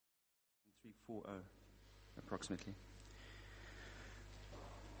4:40 approximately.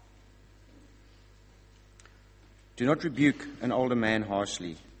 Do not rebuke an older man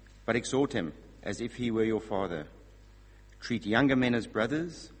harshly, but exhort him as if he were your father. Treat younger men as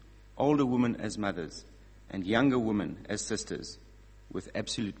brothers, older women as mothers, and younger women as sisters, with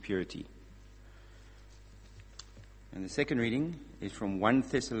absolute purity. And the second reading is from 1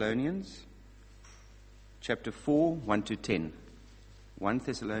 Thessalonians, chapter 4, 1 to 10. 1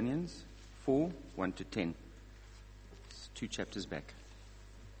 Thessalonians 4, 1 to 10. It's 2 chapters back.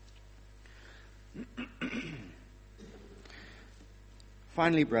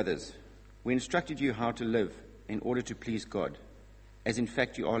 Finally, brothers, we instructed you how to live in order to please God, as in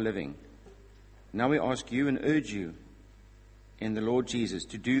fact you are living. Now we ask you and urge you in the Lord Jesus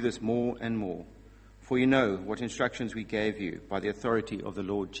to do this more and more, for you know what instructions we gave you by the authority of the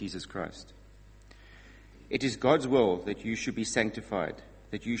Lord Jesus Christ. It is God's will that you should be sanctified,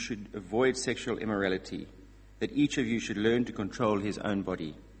 that you should avoid sexual immorality, that each of you should learn to control his own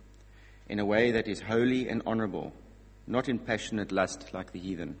body in a way that is holy and honorable, not in passionate lust like the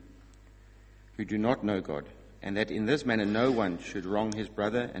heathen, who do not know God, and that in this manner no one should wrong his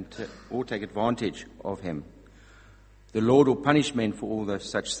brother or take advantage of him. The Lord will punish men for all those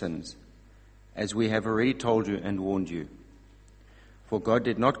such sins, as we have already told you and warned you. For God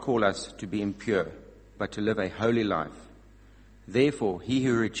did not call us to be impure, but to live a holy life. Therefore, he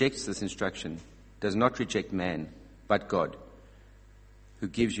who rejects this instruction does not reject man, but God, who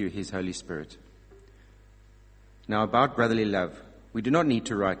gives you his Holy Spirit. Now about brotherly love, we do not need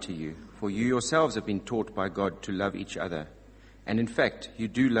to write to you, for you yourselves have been taught by God to love each other. And in fact, you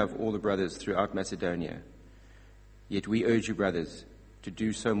do love all the brothers throughout Macedonia. Yet we urge you, brothers, to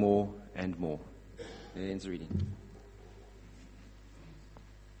do so more and more. There ends the reading.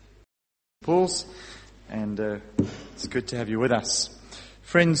 Paul's, and it's good to have you with us.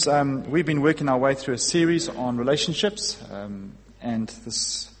 Friends, we've been working our way through a series on relationships, and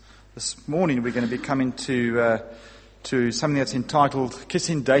this morning we're going to be coming to something that's entitled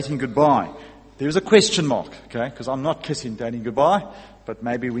Kissing Dating Goodbye. There is a question mark, okay, because I'm not kissing dating goodbye, but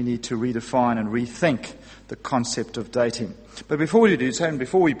maybe we need to redefine and rethink the concept of dating. But before we do so, and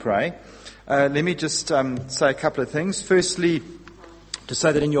before we pray, let me just say a couple of things. Firstly, to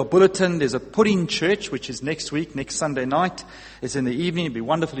say that in your bulletin there's a put-in church, which is next week, next Sunday night. It's in the evening. It'd be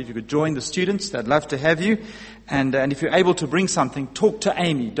wonderful if you could join the students. They'd love to have you. And if you're able to bring something, talk to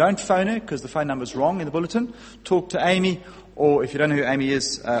Amy. Don't phone her, because the phone number's wrong in the bulletin. Talk to Amy, or if you don't know who Amy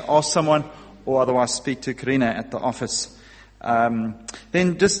is, ask someone, or otherwise speak to Karina at the office.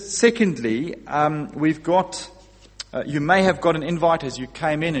 Then just secondly, we've got, you may have got an invite as you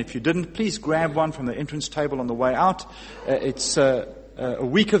came in. If you didn't, please grab one from the entrance table on the way out. It's a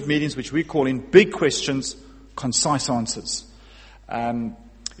week of meetings which we call in Big Questions, Concise Answers.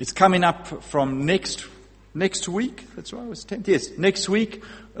 It's coming up from next week. That's right, it was 10th. Yes, next week,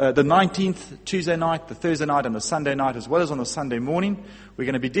 the 19th, Tuesday night, the Thursday night, and the Sunday night, as well as on the Sunday morning. We're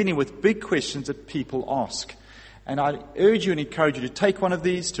going to be dealing with big questions that people ask. And I urge you and encourage you to take one of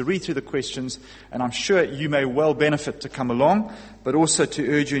these, to read through the questions, and I'm sure you may well benefit to come along, but also to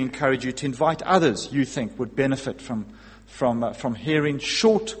urge you and encourage you to invite others you think would benefit from hearing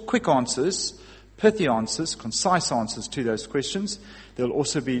short, quick answers, pithy answers, concise answers to those questions. There'll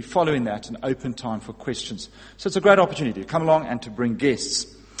also be, following that, an open time for questions. So it's a great opportunity to come along and to bring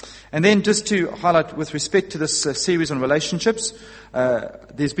guests. And then just to highlight with respect to this series on relationships,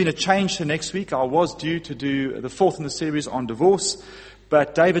 there's been a change to next week. I was due to do the fourth in the series on divorce,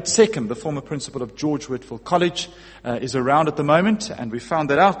 but David Seckham, the former principal of George Whitfield College, is around at the moment, and we found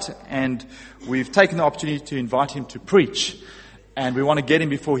that out, and we've taken the opportunity to invite him to preach. And we want to get him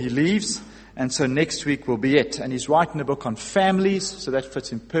before he leaves, and so next week will be it. And he's writing a book on families, so that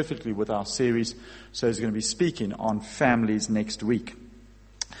fits in perfectly with our series. So he's going to be speaking on families next week.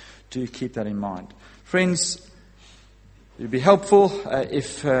 Do keep that in mind. Friends, it would be helpful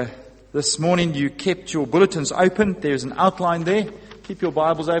if this morning you kept your bulletins open. There's an outline there. Keep your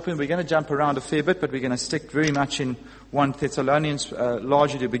Bibles open. We're going to jump around a fair bit, but we're going to stick very much in 1 Thessalonians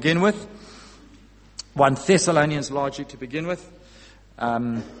largely to begin with. 1 Thessalonians largely to begin with.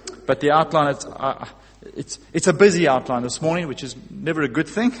 But the outline, it's a busy outline this morning, which is never a good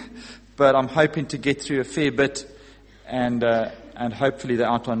thing. But I'm hoping to get through a fair bit, and hopefully the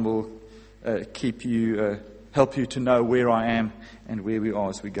outline will help you to know where I am and where we are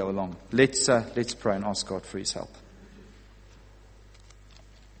as we go along. Let's pray and ask God for His help.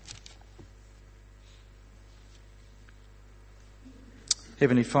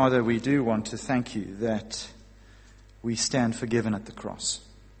 Heavenly Father, we do want to thank you that we stand forgiven at the cross.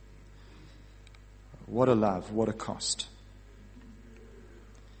 What a love, what a cost.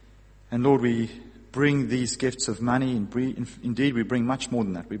 And Lord, we bring these gifts of money, and indeed we bring much more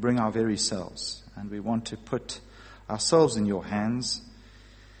than that. We bring our very selves, and we want to put ourselves in your hands,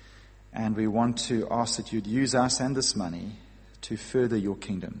 and we want to ask that you'd use us and this money to further your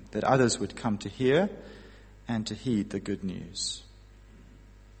kingdom, that others would come to hear and to heed the good news.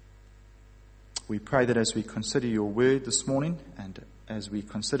 We pray that as we consider your word this morning, and as we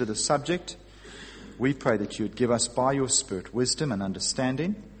consider the subject, we pray that you would give us by your Spirit wisdom and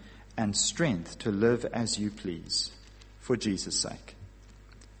understanding and strength to live as you please, for Jesus' sake.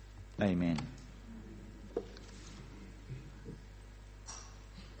 Amen.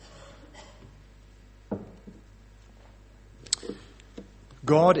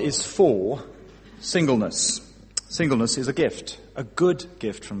 God is for singleness. Singleness is a gift, a good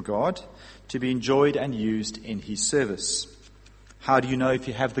gift from God, to be enjoyed and used in his service. How do you know if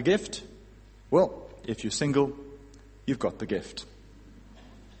you have the gift? Well, if you're single, you've got the gift.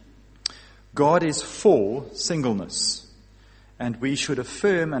 God is for singleness, and we should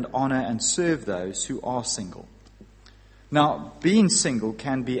affirm and honor and serve those who are single. Now, being single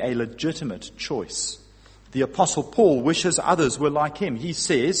can be a legitimate choice. The Apostle Paul wishes others were like him. He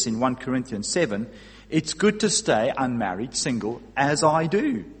says in 1 Corinthians 7, it's good to stay unmarried, single, as I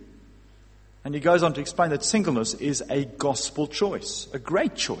do. And he goes on to explain that singleness is a gospel choice, a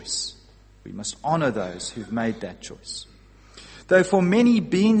great choice. We must honor those who've made that choice. Though for many,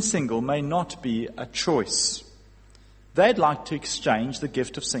 being single may not be a choice. They'd like to exchange the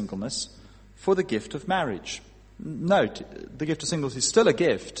gift of singleness for the gift of marriage. Note, the gift of singleness is still a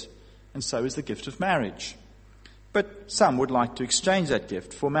gift, and so is the gift of marriage. But some would like to exchange that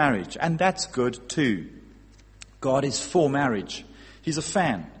gift for marriage, and that's good too. God is for marriage. He's a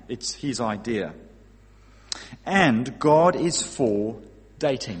fan. It's his idea. And God is for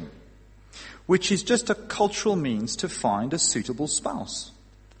dating, which is just a cultural means to find a suitable spouse.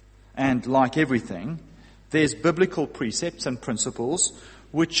 And like everything, there's biblical precepts and principles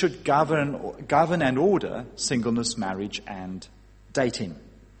which should govern and order singleness, marriage, and dating.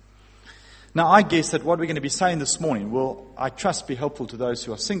 Now, I guess that what we're going to be saying this morning will, I trust, be helpful to those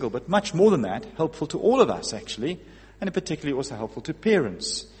who are single, but much more than that, helpful to all of us, actually, and particularly also helpful to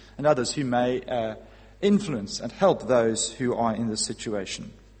parents and others who may influence and help those who are in this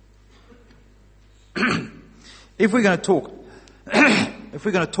situation. If we're going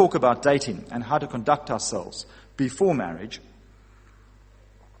to talk about dating and how to conduct ourselves before marriage,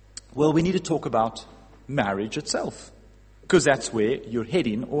 well, we need to talk about marriage itself, because that's where you're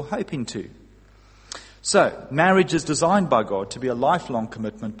heading or hoping to. So, marriage is designed by God to be a lifelong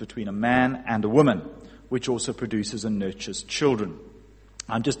commitment between a man and a woman, which also produces and nurtures children.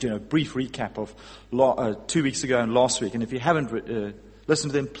 I'm just doing a brief recap of 2 weeks ago and last week, and if you haven't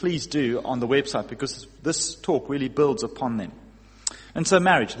listened to them, please do on the website, because this talk really builds upon them. And so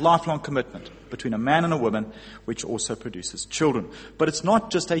marriage, lifelong commitment between a man and a woman, which also produces children. But it's not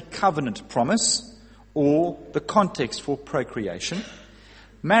just a covenant promise or the context for procreation.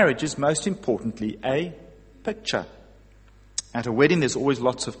 Marriage is most importantly a picture. At a wedding, there's always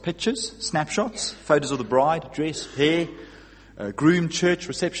lots of pictures, snapshots, photos of the bride, dress, hair, groom, church,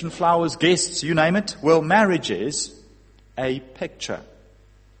 reception, flowers, guests, you name it. Well, marriage is a picture,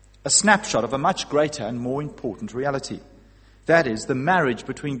 a snapshot of a much greater and more important reality. That is, the marriage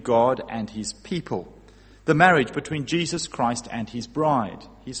between God and his people, the marriage between Jesus Christ and his bride,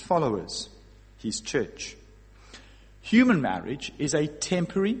 his followers, his church. Human marriage is a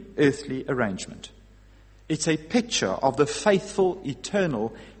temporary earthly arrangement. It's a picture of the faithful,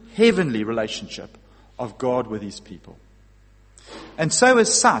 eternal, heavenly relationship of God with his people. And so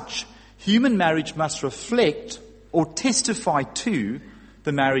as such, human marriage must reflect or testify to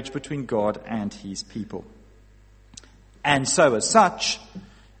the marriage between God and his people. And so as such,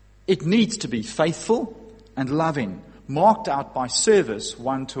 it needs to be faithful and loving, marked out by service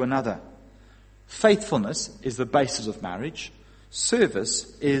one to another. Faithfulness is the basis of marriage.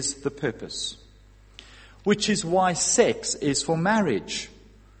 Service is the purpose. Which is why sex is for marriage,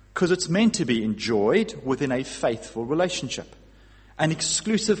 because it's meant to be enjoyed within a faithful relationship, an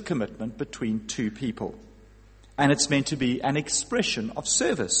exclusive commitment between two people. And it's meant to be an expression of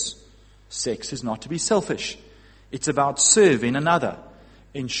service. Sex is not to be selfish. It's about serving another,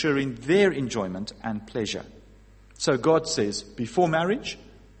 ensuring their enjoyment and pleasure. So God says, before marriage,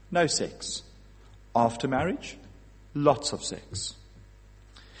 no sex. After marriage, lots of sex.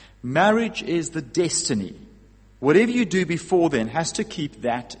 Marriage is the destiny. Whatever you do before then has to keep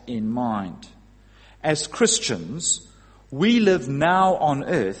that in mind. As Christians, we live now on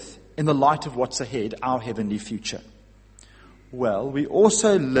earth in the light of what's ahead, our heavenly future. Well, we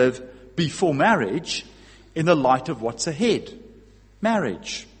also live before marriage in the light of what's ahead,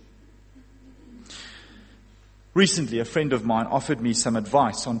 marriage. Recently, a friend of mine offered me some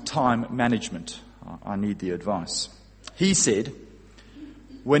advice on time management. I need the advice. He said,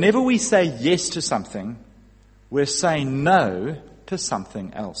 whenever we say yes to something, we're saying no to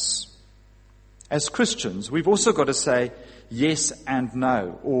something else. As Christians, we've also got to say yes and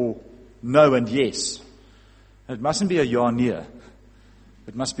no, or no and yes. It mustn't be a ja near.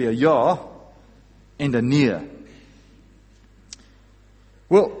 It must be a ja and a near.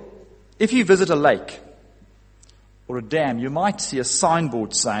 Well, if you visit a lake or a dam, you might see a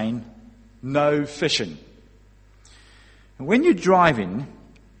signboard saying, no fishing. And when you're driving,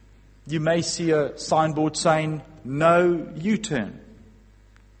 you may see a signboard saying, no U-turn.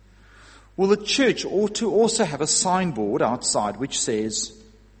 Well, the church ought to also have a signboard outside which says,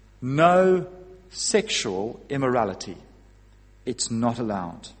 no sexual immorality. It's not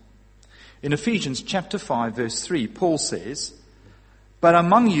allowed. In Ephesians chapter 5, verse 3, Paul says, but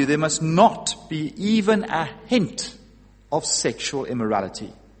among you there must not be even a hint of sexual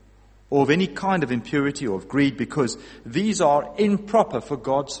immorality, or of any kind of impurity or of greed, because these are improper for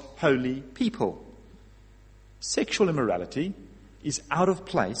God's holy people. Sexual immorality is out of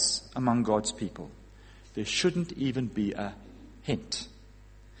place among God's people. There shouldn't even be a hint.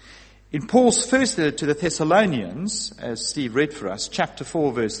 In Paul's first letter to the Thessalonians, as Steve read for us, chapter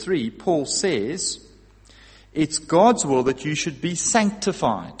 4, verse 3, Paul says, it's God's will that you should be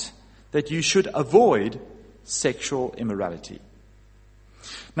sanctified, that you should avoid sexual immorality.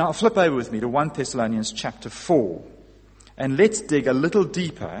 Now flip over with me to 1 Thessalonians chapter 4, and let's dig a little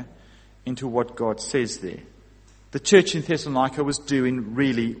deeper into what God says there. The church in Thessalonica was doing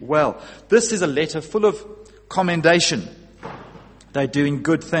really well. This is a letter full of commendation. They're doing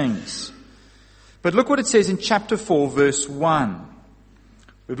good things. But look what it says in chapter 4, verse 1.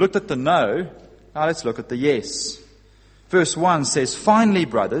 We've looked at the no. Now let's look at the yes. Verse 1 says, finally,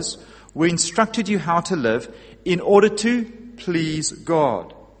 brothers, we instructed you how to live in order to please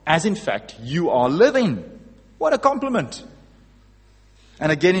God, as in fact you are living. What a compliment.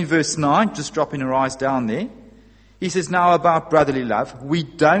 And again in verse 9, just dropping your eyes down there, he says, now about brotherly love, we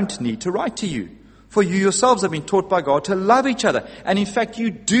don't need to write to you, for you yourselves have been taught by God to love each other. And in fact, you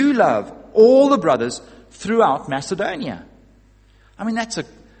do love all the brothers throughout Macedonia. I mean,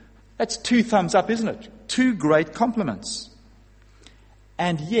 that's 2 thumbs up, isn't it? 2 great compliments.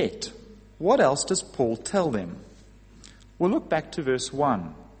 And yet, what else does Paul tell them? Well, look back to verse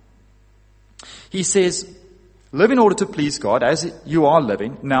 1. He says, live in order to please God as you are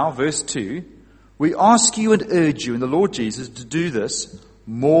living. Now, verse 2, we ask you and urge you in the Lord Jesus to do this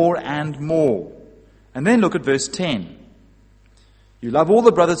more and more. And then look at verse 10. You love all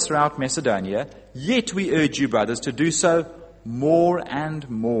the brothers throughout Macedonia, yet we urge you, brothers, to do so more and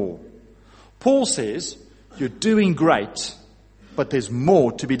more. Paul says, you're doing great, but there's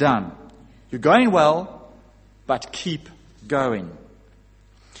more to be done. You're going well, but keep going.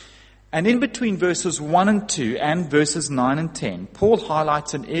 And in between verses 1 and 2 and verses 9 and 10, Paul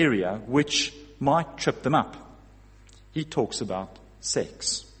highlights an area which might trip them up. He talks about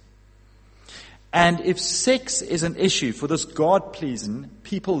sex. And if sex is an issue for this God-pleasing,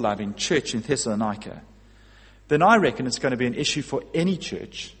 people-loving church in Thessalonica, then I reckon it's going to be an issue for any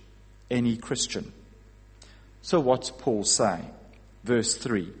church, any Christian. So what's Paul say? Verse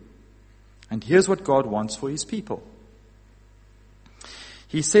 3. And here's what God wants for his people.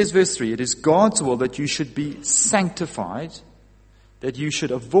 He says, verse 3, it is God's will that you should be sanctified, that you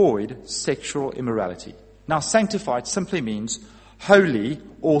should avoid sexual immorality. Now, sanctified simply means holy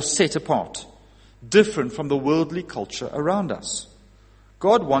or set apart, different from the worldly culture around us.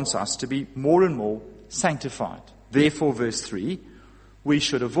 God wants us to be more and more sanctified. Therefore, verse 3, we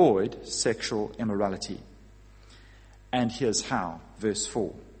should avoid sexual immorality. And here's how, verse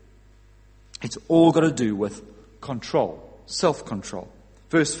 4. It's all got to do with control, self-control.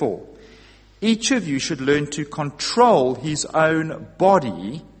 Verse 4, each of you should learn to control his own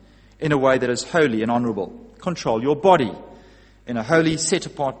body in a way that is holy and honorable. Control your body in a holy, set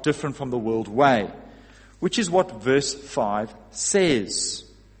apart, different from the world way, which is what verse 5 says.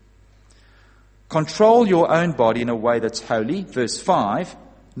 Control your own body in a way that's holy, verse 5,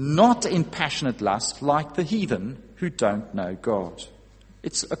 not in passionate lust like the heathen who don't know God.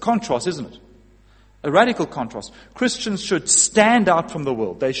 It's a contrast, isn't it? A radical contrast. Christians should stand out from the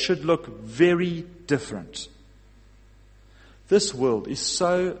world. They should look very different. This world is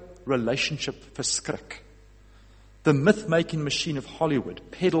so relationship verskrik. The myth-making machine of Hollywood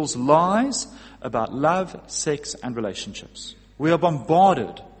peddles lies about love, sex, and relationships. We are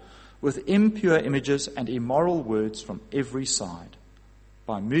bombarded with impure images and immoral words from every side,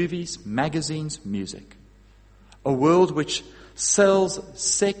 by movies, magazines, music. A world which sells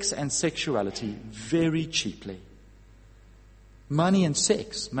sex and sexuality very cheaply. Money and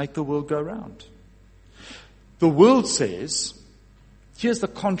sex make the world go round. The world says, here's the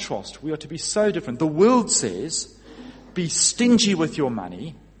contrast, we are to be so different. The world says, be stingy with your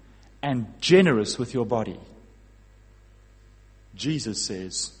money and generous with your body. Jesus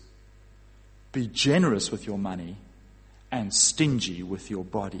says, be generous with your money and stingy with your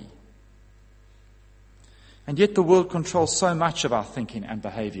body. And yet the world controls so much of our thinking and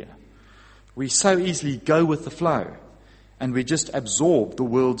behavior. We so easily go with the flow, and we just absorb the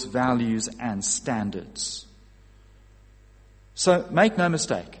world's values and standards. So make no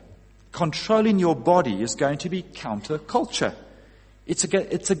mistake, controlling your body is going to be counterculture. It's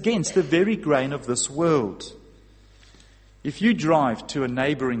against the very grain of this world. If you drive to a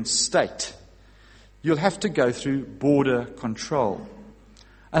neighboring state, you'll have to go through border control.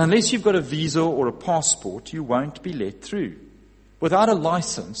 And unless you've got a visa or a passport, you won't be let through. Without a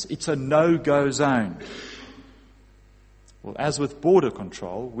license, it's a no-go zone. Well, as with border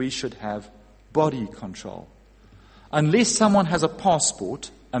control, we should have body control. Unless someone has a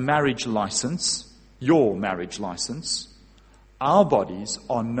passport, a marriage license, your marriage license, our bodies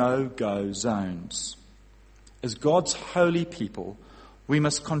are no-go zones. As God's holy people, we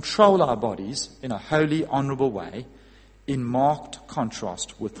must control our bodies in a holy, honourable way, in marked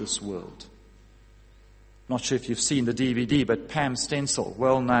contrast with this world. Not sure if you've seen the DVD, but Pam Stencil,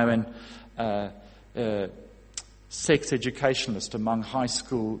 well-known sex educationalist among high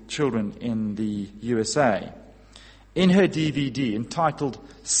school children in the USA. In her DVD entitled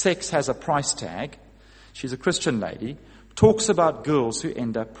Sex Has a Price Tag, she's a Christian lady, talks about girls who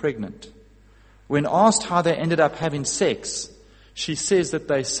end up pregnant. When asked how they ended up having sex, she says that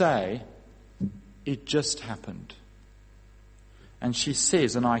they say, it just happened. And she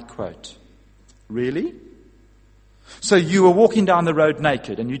says, and I quote, really? So you were walking down the road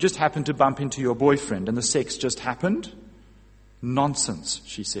naked and you just happened to bump into your boyfriend and the sex just happened? Nonsense,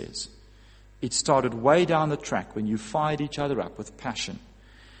 she says. It started way down the track when you fired each other up with passion.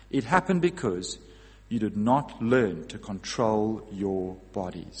 It happened because you did not learn to control your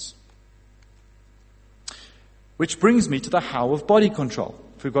bodies. Which brings me to the how of body control.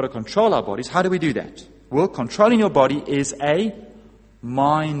 If we've got to control our bodies, how do we do that? Well, controlling your body is a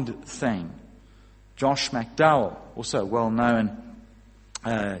mind thing. Josh McDowell, also a well-known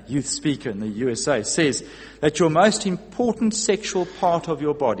youth speaker in the USA, says that your most important sexual part of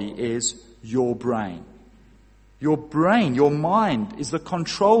your body is your brain. Your brain, your mind, is the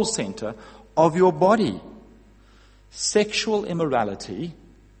control center of your body. Sexual immorality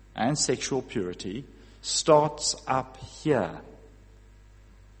and sexual purity starts up here.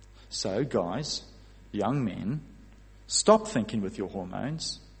 So, guys, young men, stop thinking with your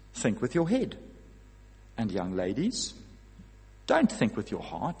hormones, think with your head. And young ladies, don't think with your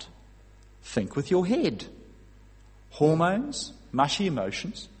heart, think with your head. Hormones, mushy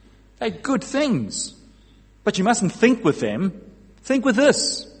emotions, they're good things. But you mustn't think with them, think with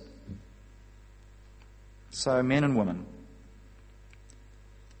this. So, men and women,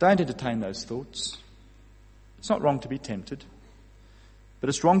 don't entertain those thoughts. It's not wrong to be tempted, but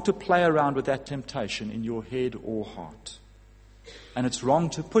it's wrong to play around with that temptation in your head or heart. And it's wrong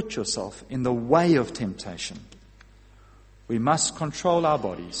to put yourself in the way of temptation. We must control our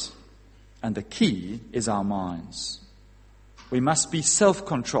bodies, and the key is our minds. We must be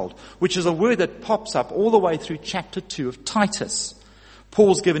self-controlled, which is a word that pops up all the way through chapter 2 of Titus.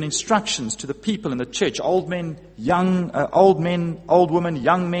 Paul's given instructions to the people in the church, old men, old women,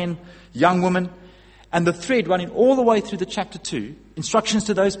 young men, young women. And the thread running all the way through the chapter 2, instructions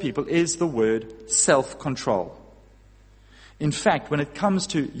to those people, is the word self-control. In fact, when it comes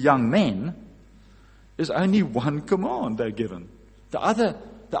to young men, there's only one command they're given. The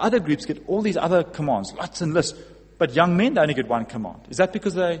other groups get all these other commands, lots and lists. But young men, they only get one command. Is that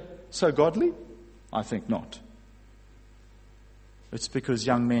because they're so godly? I think not. It's because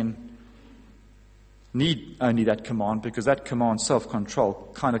young men need only that command, because that command,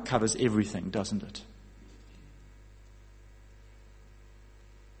 self-control, kind of covers everything, doesn't it?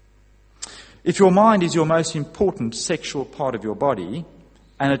 If your mind is your most important sexual part of your body,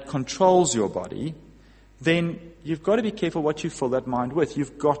 and it controls your body, then you've got to be careful what you fill that mind with.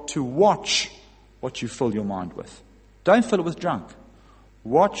 You've got to watch what you fill your mind with. Don't fill it with junk.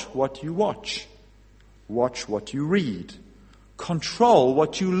 Watch what you watch. Watch what you read. Control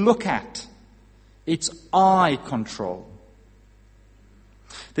what you look at. It's eye control.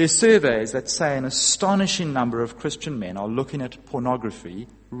 There's surveys that say an astonishing number of Christian men are looking at pornography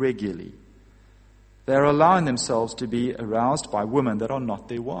regularly. They're allowing themselves to be aroused by women that are not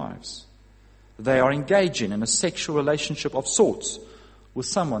their wives. they are engaging in a sexual relationship of sorts with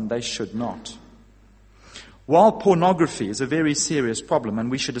someone they should not. While pornography is a very serious problem and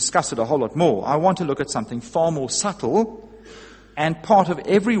we should discuss it a whole lot more, I want to look at something far more subtle and part of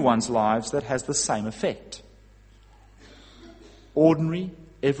everyone's lives that has the same effect. Ordinary,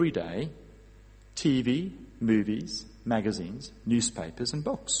 everyday TV, movies, magazines, newspapers, and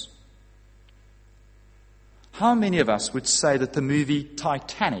books. How many of us would say that the movie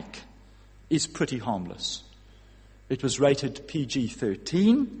Titanic is pretty harmless? It was rated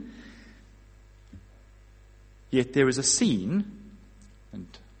PG-13, yet there is a scene, and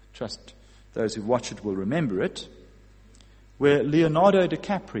trust those who watch it will remember it, where Leonardo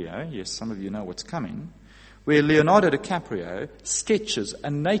DiCaprio, yes, some of you know what's coming, where Leonardo DiCaprio sketches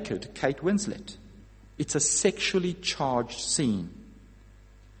a naked Kate Winslet. It's a sexually charged scene.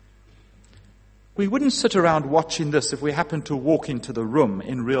 We wouldn't sit around watching this if we happened to walk into the room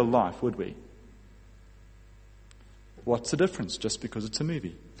in real life, would we? What's the difference just because it's a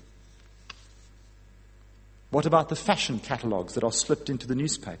movie? What about the fashion catalogues that are slipped into the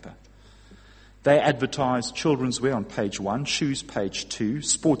newspaper? They advertise children's wear on page 1, shoes page 2,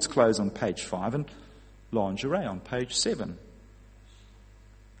 sports clothes on page 5, and lingerie on page 7.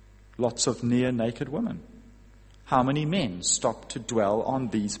 Lots of near-naked women. How many men stop to dwell on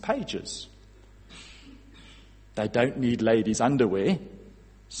these pages? They don't need ladies' underwear,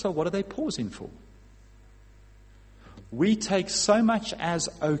 so what are they pausing for? We take so much as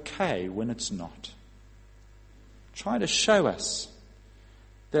okay when it's not. Trying to show us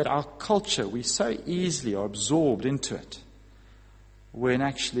that our culture, we so easily are absorbed into it, when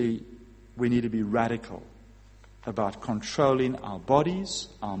actually we need to be radical about controlling our bodies,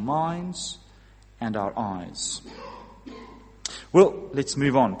 our minds, and our eyes. Well, let's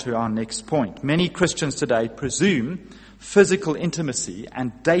move on to our next point. Many Christians today presume physical intimacy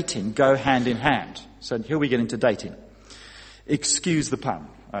and dating go hand in hand. So here we get into dating. Excuse the pun,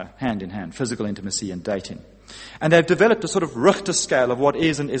 hand in hand, physical intimacy and dating. And they've developed a sort of Richter scale of what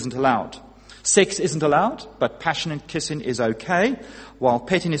is and isn't allowed. Sex isn't allowed, but passion and kissing is okay, while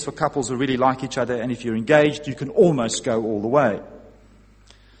petting is for couples who really like each other, and if you're engaged, you can almost go all the way.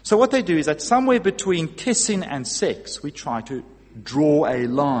 So what they do is that somewhere between kissing and sex, we try to draw a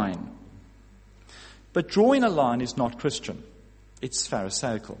line. But drawing a line is not Christian. It's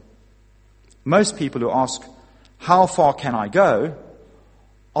Pharisaical. Most people who ask, how far can I go,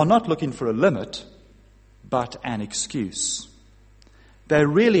 are not looking for a limit, but an excuse. They're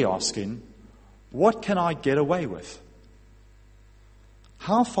really asking, what can I get away with?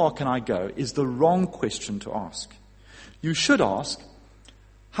 How far can I go is the wrong question to ask. You should ask,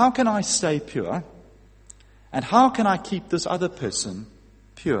 how can I stay pure? And how can I keep this other person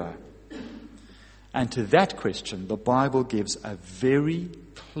pure? And to that question, the Bible gives a very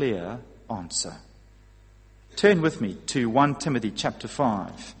clear answer. Turn with me to 1 Timothy chapter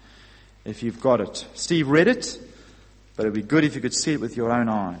 5, if you've got it. Steve read it, but it would be good if you could see it with your own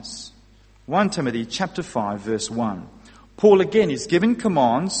eyes. 1 Timothy chapter 5, verse 1. Paul again is giving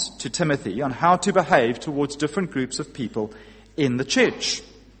commands to Timothy on how to behave towards different groups of people in the church.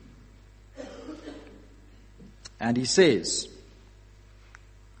 And he says,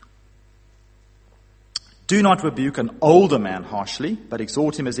 do not rebuke an older man harshly, but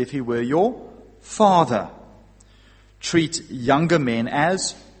exhort him as if he were your father. Treat younger men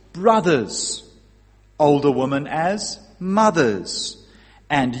as brothers, older women as mothers,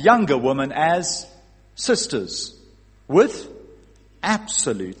 and younger women as sisters, with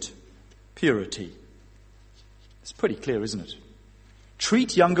absolute purity. It's pretty clear, isn't it?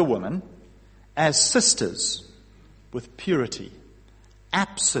 Treat younger women as sisters with purity,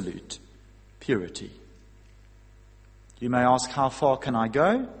 absolute purity. You may ask, how far can I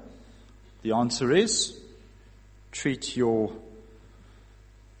go? The answer is, treat your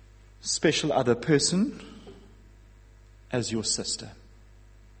special other person as your sister.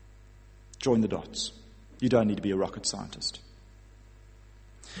 Join the dots. You don't need to be a rocket scientist.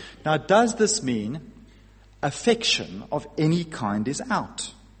 Now, does this mean affection of any kind is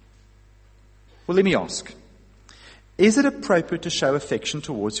out? Well, let me ask. Is it appropriate to show affection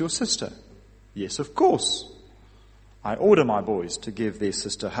towards your sister? Yes, of course. I order my boys to give their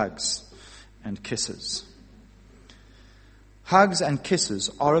sister hugs and kisses. Hugs and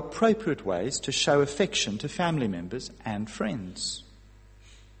kisses are appropriate ways to show affection to family members and friends.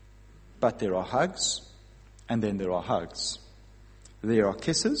 But there are hugs, and then there are hugs. There are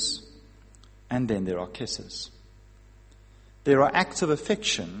kisses, and then there are kisses. There are acts of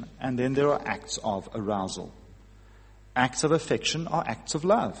affection, and then there are acts of arousal. Acts of affection are acts of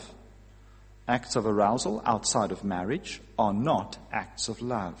love. Acts of arousal outside of marriage are not acts of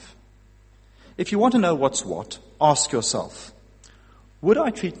love. If you want to know what's what, ask yourself, would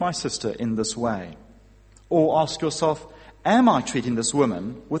I treat my sister in this way? Or ask yourself, am I treating this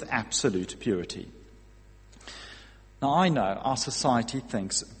woman with absolute purity? Now, I know our society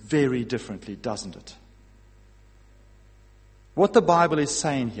thinks very differently, doesn't it? What the Bible is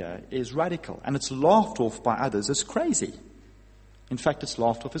saying here is radical, and it's laughed off by others as crazy. In fact, it's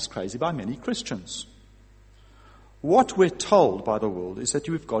laughed off as crazy by many Christians. What we're told by the world is that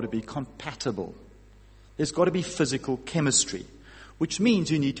you've got to be compatible. There's got to be physical chemistry, which means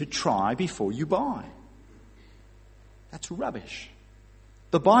you need to try before you buy. That's rubbish.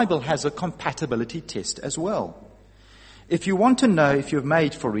 The Bible has a compatibility test as well. If you want to know if you're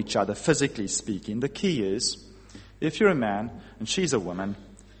made for each other, physically speaking, the key is, if you're a man and she's a woman,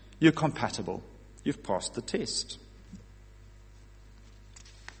 you're compatible. You've passed the test.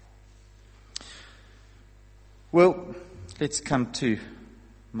 Well, let's come to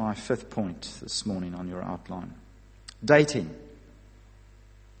my fifth point this morning on your outline. Dating.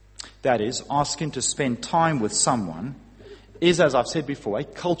 That is, asking to spend time with someone is, as I've said before, a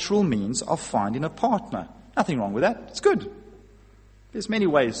cultural means of finding a partner. Nothing wrong with that. It's good. There's many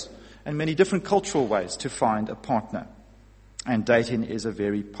ways and many different cultural ways to find a partner. And dating is a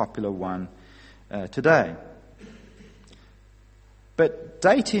very popular one today. But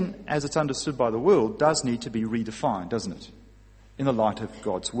dating, as it's understood by the world, does need to be redefined, doesn't it? In the light of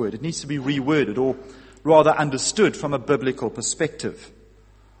God's word. It needs to be reworded, or rather understood from a biblical perspective.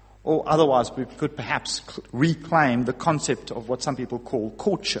 Or otherwise we could perhaps reclaim the concept of what some people call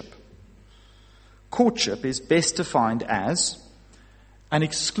courtship. Courtship is best defined as an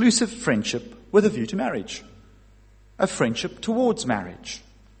exclusive friendship with a view to marriage. A friendship towards marriage.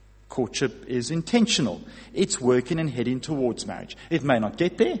 Courtship is intentional. It's working and heading towards marriage. It may not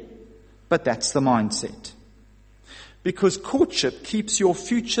get there, but that's the mindset. Because courtship keeps your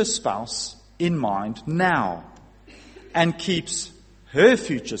future spouse in mind now, and keeps her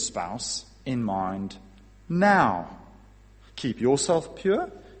future spouse in mind now. Keep yourself pure,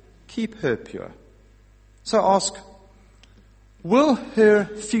 keep her pure. So ask, will her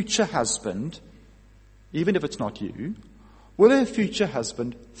future husband, even if it's not you, will her future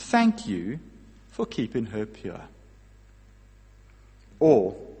husband thank you for keeping her pure?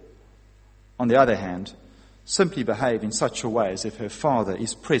 Or, on the other hand, simply behave in such a way as if her father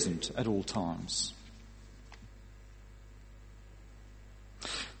is present at all times?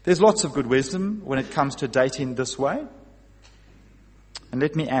 There's lots of good wisdom when it comes to dating this way. And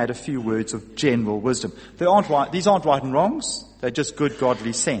let me add a few words of general wisdom. These aren't right and wrongs. They're just good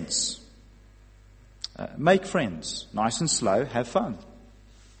godly sense. Make friends, nice and slow, have fun.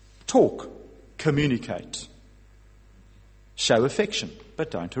 Talk, communicate. Show affection,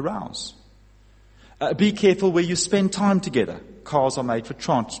 but don't arouse. Be careful where you spend time together. Cars are made for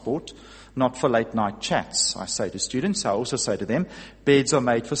transport, not for late night chats, I say to students. I also say to them, beds are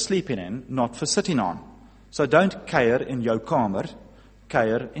made for sleeping in, not for sitting on. So don't kuier in jou kamer,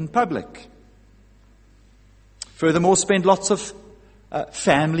 kuier in public. Furthermore, spend lots of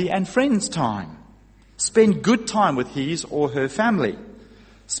family and friends time. Spend good time with his or her family.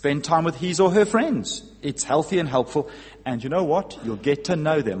 Spend time with his or her friends. It's healthy and helpful. And you know what? You'll get to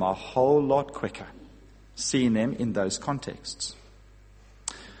know them a whole lot quicker, seeing them in those contexts.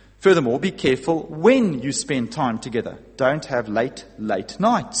 Furthermore, be careful when you spend time together. Don't have late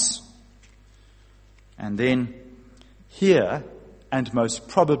nights. And then hear, and most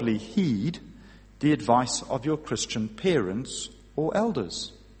probably heed, the advice of your Christian parents or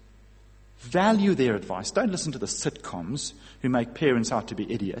elders. Value their advice. Don't listen to the sitcoms who make parents out to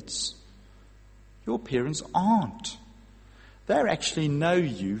be idiots. Your parents aren't. They actually know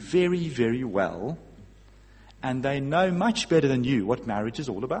you very, very well, and they know much better than you what marriage is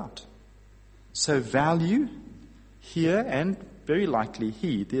all about. So value, hear, and very likely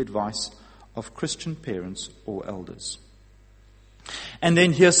heed the advice of Christian parents or elders. And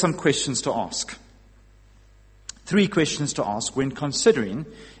then here's some questions to ask. 3 questions to ask when considering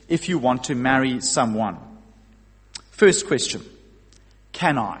if you want to marry someone. First question,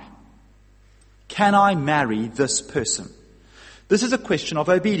 can I? Can I marry this person? This is a question of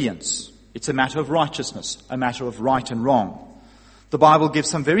obedience. It's a matter of righteousness, a matter of right and wrong. The Bible gives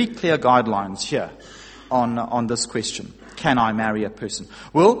some very clear guidelines here on this question. Can I marry a person?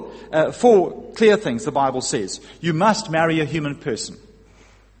 Well, 4 clear things the Bible says. You must marry a human person.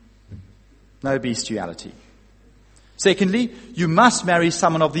 No bestiality. Secondly, you must marry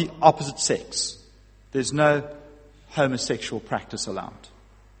someone of the opposite sex. There's no homosexual practice allowed.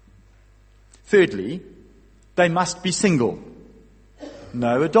 Thirdly, they must be single.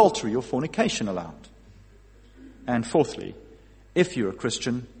 No adultery or fornication allowed. And fourthly, if you're a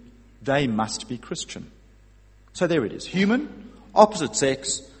Christian, they must be Christian. So there it is. Human, opposite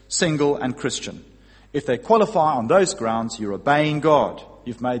sex, single and Christian. If they qualify on those grounds, you're obeying God.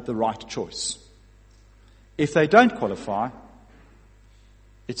 You've made the right choice. If they don't qualify,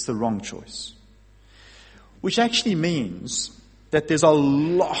 it's the wrong choice. Which actually means that there's a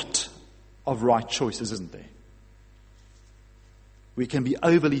lot of right choices, isn't there? We can be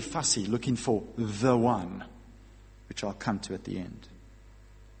overly fussy looking for the one, which I'll come to at the end.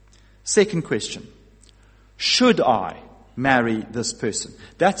 Second question. Should I marry this person?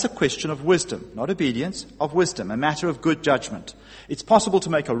 That's a question of wisdom, not obedience, of wisdom, a matter of good judgment. It's possible to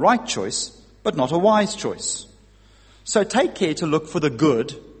make a right choice, but not a wise choice. So take care to look for the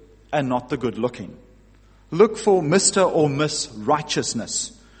good and not the good looking. Look for Mr. or Miss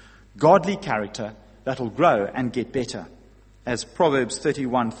Righteousness, godly character that'll grow and get better. As Proverbs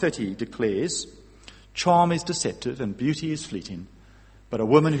 31:30 declares, charm is deceptive and beauty is fleeting, but a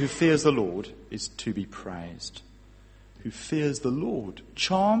woman who fears the Lord is to be praised. Who fears the Lord.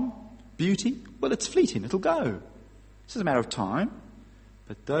 Charm, beauty, well, it's fleeting. It'll go. It's just a matter of time.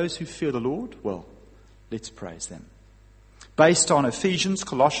 But those who fear the Lord, well, let's praise them. Based on Ephesians,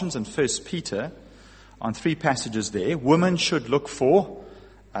 Colossians, and 1 Peter, on 3 passages there, women should look for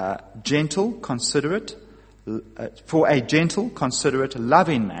a gentle, considerate,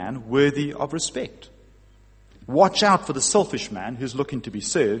 loving man worthy of respect. Watch out for the selfish man who's looking to be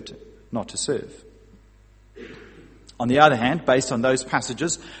served, not to serve. On the other hand, based on those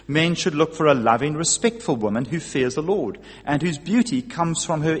passages, men should look for a loving, respectful woman who fears the Lord and whose beauty comes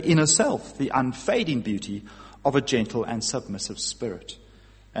from her inner self, the unfading beauty of a gentle and submissive spirit,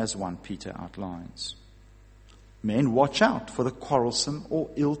 as 1 Peter outlines. Men, watch out for the quarrelsome or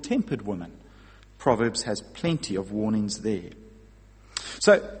ill-tempered woman. Proverbs has plenty of warnings there.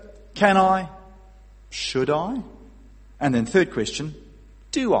 So, can I? Should I? And then third question,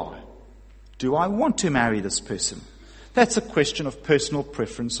 do I? Do I want to marry this person? That's a question of personal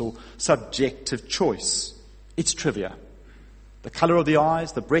preference or subjective choice. It's trivia. The colour of the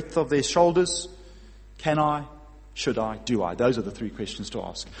eyes, the breadth of their shoulders. Can I? Should I? Do I? Those are the 3 questions to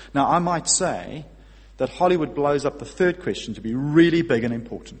ask. Now, I might say that Hollywood blows up the third question to be really big and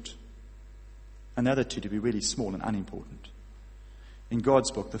important, and the other 2 to be really small and unimportant. In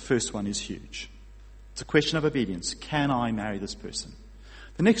God's book, the first one is huge. It's a question of obedience. Can I marry this person?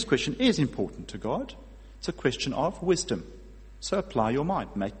 The next question is important to God. It's a question of wisdom. So apply your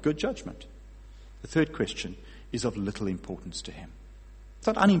mind. Make good judgment. The third question is of little importance to him. It's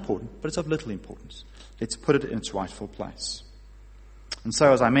not unimportant, but it's of little importance. Let's put it in its rightful place. And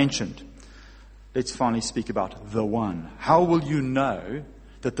so, as I mentioned, let's finally speak about the one. How will you know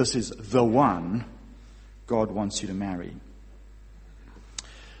that this is the one God wants you to marry?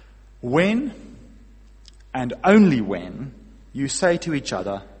 When, and only when, you say to each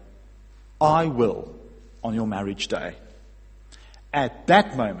other, I will, on your marriage day. At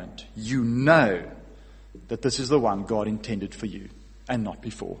that moment, you know that this is the one God intended for you, and not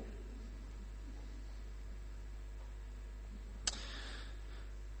before.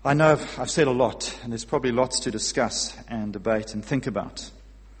 I know I've said a lot, and there's probably lots to discuss and debate and think about.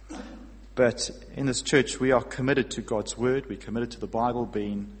 But in this church, we are committed to God's Word. We're committed to the Bible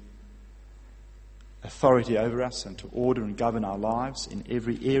being authority over us and to order and govern our lives in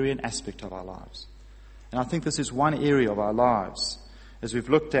every area and aspect of our lives. And I think this is one area of our lives, as we've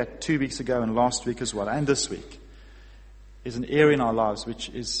looked at 2 weeks ago and last week as well, and this week, is an area in our lives which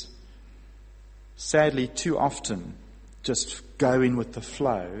is sadly too often just going with the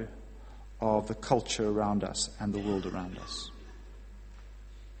flow of the culture around us and the world around us.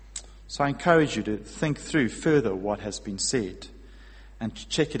 So I encourage you to think through further what has been said and to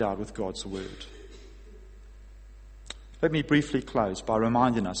check it out with God's Word. Let me briefly close by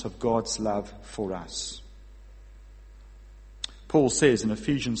reminding us of God's love for us. Paul says in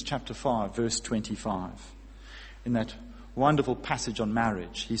Ephesians chapter 5, verse 25, in that wonderful passage on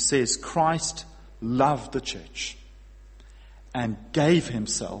marriage, he says, Christ loved the church and gave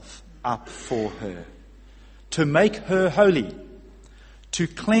himself up for her, to make her holy, to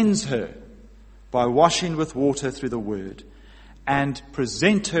cleanse her by washing with water through the word, and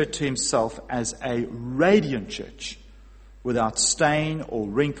present her to himself as a radiant church, without stain or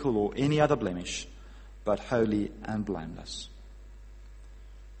wrinkle or any other blemish, but holy and blameless.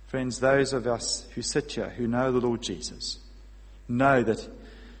 Friends, those of us who sit here who know the Lord Jesus know that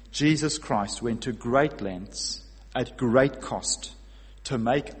Jesus Christ went to great lengths at great cost to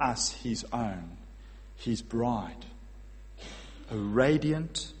make us his own, his bride. A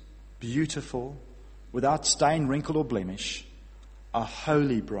radiant, beautiful, without stain, wrinkle or blemish, a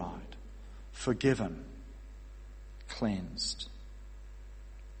holy bride, forgiven, cleansed.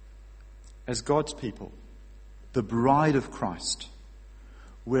 as God's people, the bride of Christ,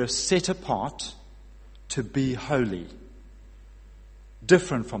 we're set apart to be holy,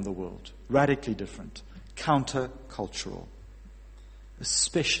 different from the world, radically different, counter-cultural,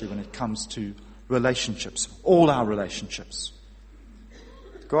 especially when it comes to relationships, all our relationships.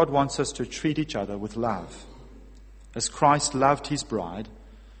 God wants us to treat each other with love. As Christ loved his bride,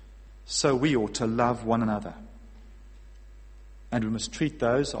 so we ought to love one another. And we must treat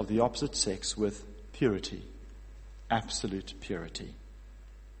those of the opposite sex with purity, absolute purity.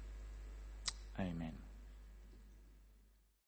 Amen.